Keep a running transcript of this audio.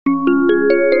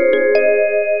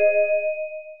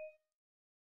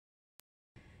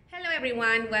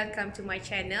everyone, welcome to my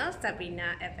channel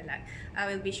Sabrina Evelan. I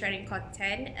will be sharing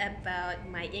content about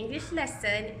my English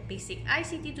lesson, basic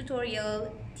ICT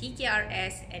tutorial,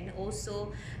 TKRS, and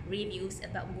also reviews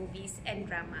about movies and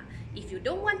drama. If you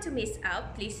don't want to miss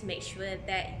out, please make sure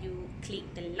that you click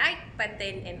the like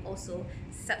button and also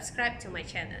subscribe to my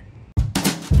channel.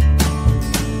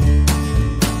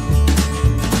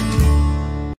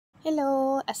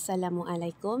 Hello,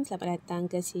 Assalamualaikum. Selamat datang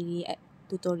ke siri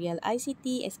tutorial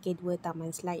ICT SK2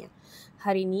 Taman Selayang.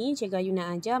 Hari ni Cikgu Ayu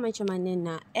nak ajar macam mana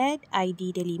nak add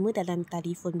ID Delima dalam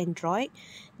telefon Android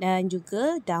dan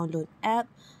juga download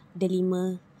app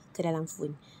Delima ke dalam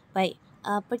phone. Baik,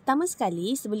 pertama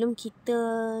sekali sebelum kita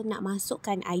nak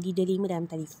masukkan ID Delima dalam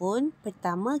telefon,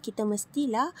 pertama kita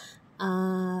mestilah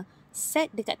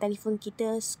set dekat telefon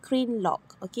kita screen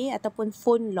lock, okey, ataupun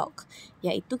phone lock,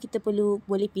 iaitu kita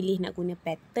boleh pilih nak guna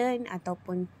pattern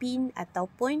ataupun pin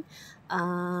ataupun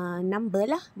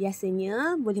number lah.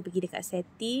 Biasanya boleh pergi dekat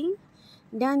setting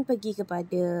dan pergi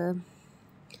kepada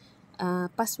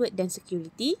password dan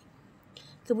security,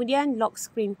 kemudian lock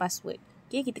screen password.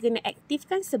 Okey, kita kena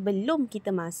aktifkan sebelum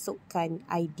kita masukkan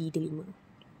ID Delima.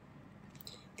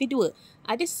 Kedua,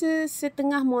 ada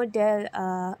setengah model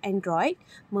Android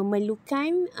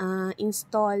memerlukan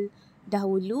install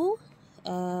dahulu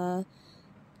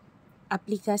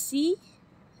aplikasi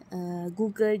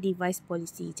Google Device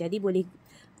Policy. Jadi boleh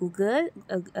Google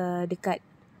dekat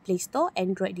Play Store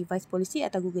Android Device Policy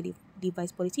atau Google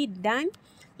Device Policy dan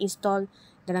install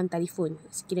dalam telefon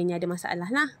sekiranya ada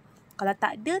masalah lah. Kalau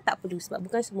tak ada, tak perlu sebab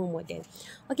bukan semua model.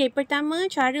 Okey, pertama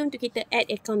cara untuk kita add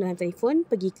account dalam telefon,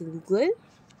 pergi ke Google.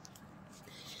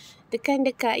 Tekan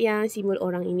dekat yang simbol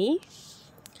orang ini.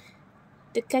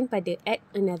 Tekan pada add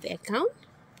another account.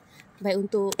 Baik,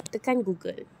 untuk tekan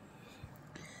Google.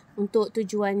 Untuk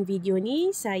tujuan video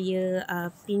ni, saya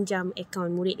pinjam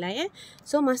akaun murid lah ya.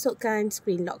 So, masukkan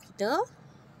screen lock kita.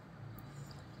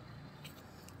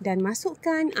 Dan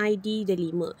masukkan ID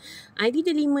Delima. ID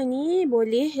Delima ni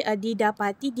boleh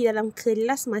didapati di dalam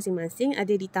kelas masing-masing.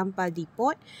 Ada ditampal di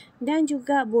port. Dan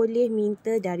juga boleh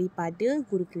minta daripada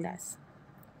guru kelas.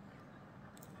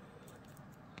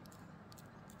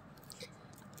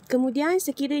 Kemudian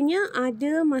sekiranya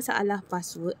ada masalah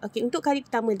password, okey, untuk kali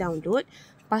pertama download,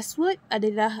 password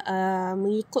adalah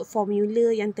mengikut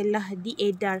formula yang telah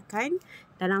diedarkan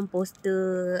dalam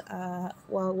poster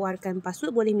warkan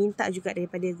password, boleh minta juga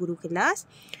daripada guru kelas.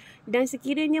 Dan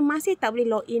sekiranya masih tak boleh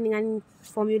login dengan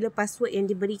formula password yang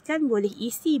diberikan, boleh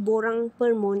isi borang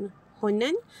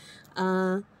permohonan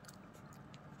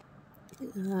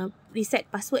reset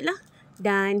password lah.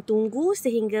 Dan tunggu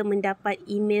sehingga mendapat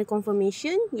email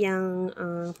confirmation yang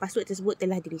password tersebut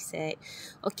telah di-reset.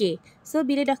 Okey, so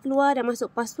bila dah keluar dan masuk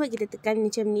password, kita tekan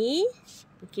macam ni.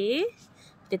 Okey,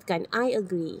 kita tekan I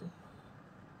agree.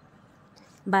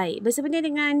 Baik, bersempena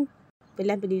dengan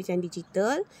Pelan Pendidikan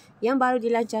Digital yang baru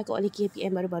dilancarkan oleh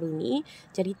KPM baru-baru ni.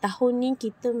 Jadi tahun ni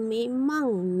kita memang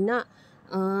nak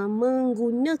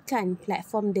menggunakan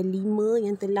platform Delima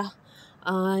yang telah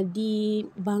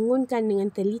dibangunkan dengan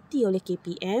teliti oleh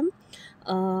KPM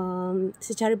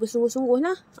secara bersungguh-sungguh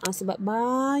lah, sebab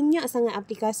banyak sangat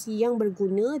aplikasi yang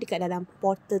berguna dekat dalam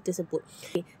portal tersebut.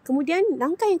 Okay. Kemudian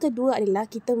langkah yang kedua adalah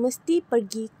kita mesti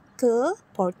pergi ke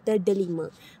portal Delima.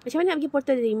 Macam mana nak pergi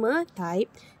portal Delima? Type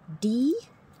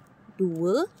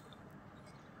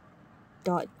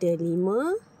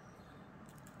d2.delima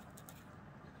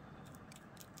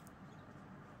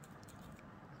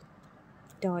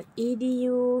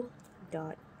 .edu.my.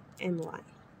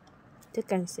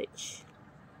 Tekan search.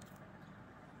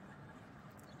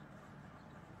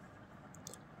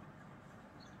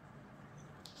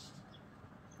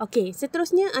 Okey,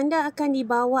 seterusnya anda akan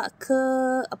dibawa ke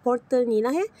portal ni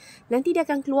lah ya. Nanti dia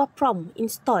akan keluar prompt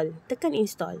install. Tekan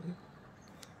install.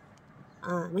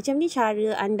 Macam ni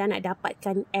cara anda nak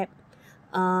dapatkan app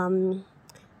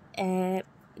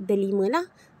Delima lah.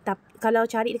 Kalau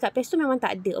cari dekat Play Store memang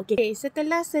tak ada. Okay,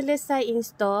 setelah selesai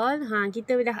install,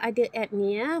 kita dah ada app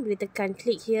ni ya. Boleh tekan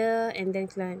click here and then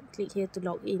click here to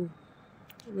log in.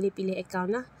 Boleh pilih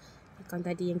account lah. Account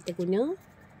tadi yang kita guna.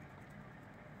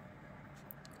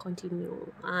 Continue.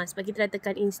 Sebab kita dah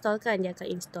tekan install kan, dia akan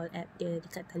install app dia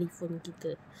dekat telefon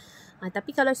kita.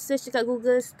 Tapi kalau search dekat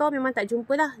Google Store memang tak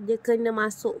jumpa lah. Dia kena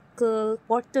masuk ke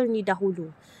portal ni dahulu.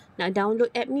 Nak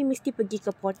download app ni mesti pergi ke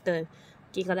portal.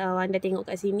 Okay, kalau anda tengok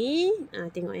kat sini,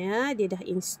 tengok ya, dia dah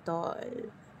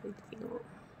install. Kita tengok.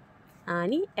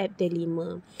 Ni app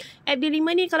Delima. App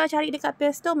Delima ni kalau cari dekat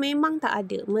Play Store memang tak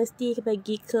ada. Mesti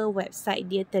pergi ke website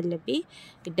dia terlebih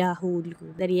dahulu.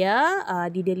 Dari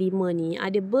di Delima ni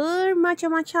ada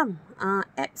bermacam-macam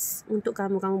apps untuk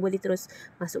kamu. Kamu boleh terus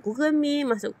masuk Google Meet,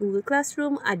 masuk Google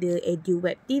Classroom, ada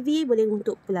EduWeb TV boleh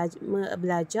untuk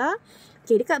belajar.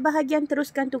 Okay, dekat bahagian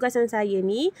teruskan tugasan saya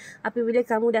ni, apabila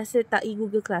kamu dah sertai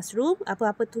Google Classroom,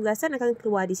 apa-apa tugasan akan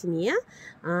keluar di sini ya.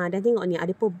 Dan tengok ni, ada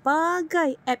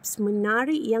pelbagai apps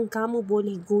menarik yang kamu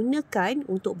boleh gunakan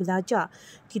untuk belajar.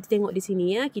 Kita tengok di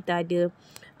sini ya, kita ada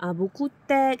buku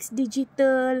teks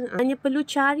digital. Hanya perlu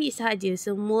cari sahaja,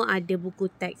 semua ada buku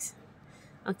teks.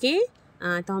 Okey,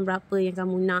 tahun berapa yang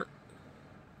kamu nak.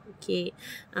 Okey,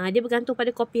 dia bergantung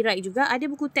pada copyright juga. Ada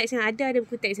buku teks yang ada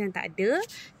buku teks yang tak ada.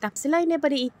 Tapi selain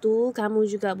daripada itu, kamu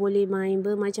juga boleh main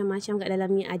bermacam-macam kat dalam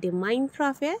ni. Ada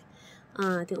Minecraft ya.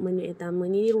 Tengok menu yang pertama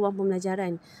ni ruang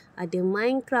pembelajaran. Ada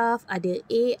Minecraft, ada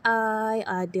AI,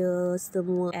 ada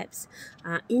semua apps.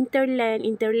 Interland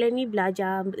ni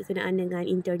belajar berkenaan dengan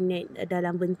internet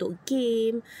dalam bentuk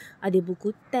game. Ada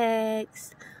buku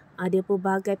teks. Ada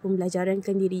pelbagai pembelajaran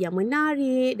kendiri yang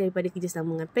menarik daripada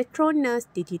kerjasama dengan Petronas,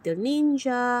 Digital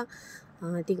Ninja,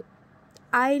 tengok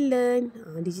Island,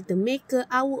 Digital Maker.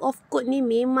 Hour of Code ni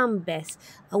memang best.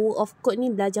 Hour of Code ni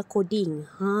belajar coding.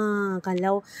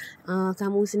 Kalau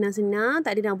kamu senang-senang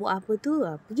tak ada nak buat apa tu,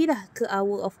 pergilah ke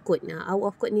Hour of Code.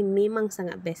 Hour of Code ni memang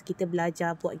sangat best. Kita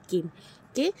belajar buat game.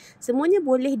 Okay, semuanya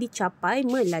boleh dicapai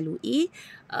melalui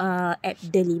app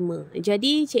Delima.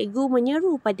 Jadi cikgu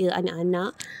menyeru pada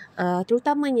anak-anak,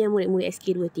 terutamanya murid-murid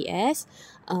SK2TS,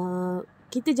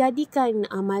 kita jadikan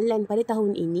amalan pada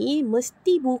tahun ini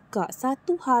mesti buka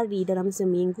satu hari dalam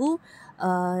seminggu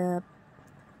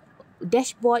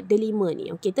dashboard Delima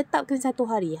ni. Okey, tetapkan satu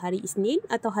hari Isnin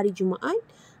atau hari Jumaat.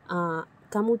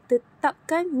 Kamu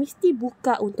tetapkan mesti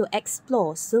buka untuk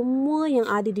explore semua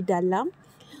yang ada di dalam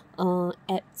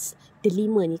apps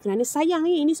Delima ni. Kerana sayang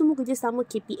ini semua kerjasama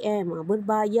KPM,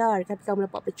 berbayar tapi kamu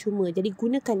dapat percuma. Jadi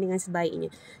gunakan dengan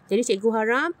sebaiknya. Jadi cikgu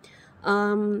harap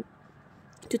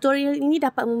tutorial ini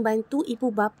dapat membantu ibu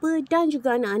bapa dan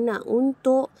juga anak-anak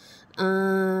untuk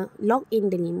login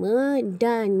Delima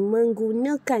dan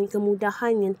menggunakan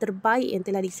kemudahan yang terbaik yang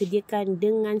telah disediakan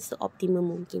dengan seoptimum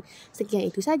mungkin. Sekian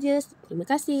itu saja. Terima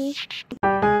kasih.